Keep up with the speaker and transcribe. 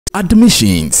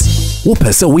Admissions. Wo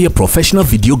pese we a professional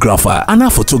videographer and a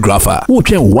photographer. Wo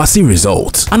twen wasi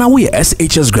results. And we a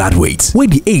SHS graduate. We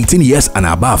the 18 years and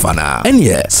above ana. And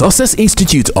yeah, Success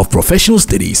Institute of Professional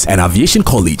Studies and Aviation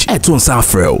College at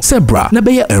Safrel. Sebra na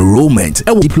be enrollment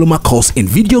a diploma course in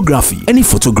videography and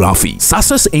photography.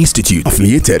 Success Institute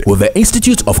affiliated with the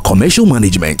Institute of Commercial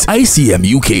Management ICM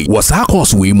UK was our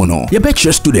course we mono. You bet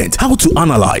your student how to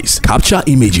analyze, capture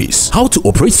images, how to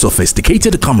operate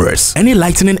sophisticated cameras, any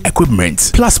lighting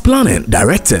equipment, plus planning,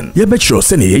 directing. You bet sure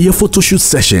send your photo shoot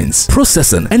sessions,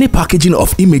 processing, any packaging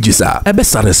of images are ebe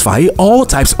satisfy all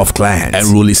types of clients.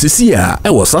 Enroll CCA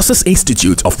ewo Success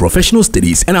Institute of Professional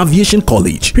Studies and Aviation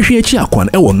College. Hwehwe akwan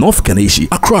ewo North Kaneshi,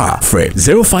 Accra. Fred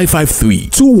 0553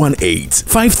 218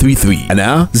 533 and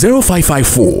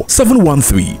 0554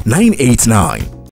 713 989.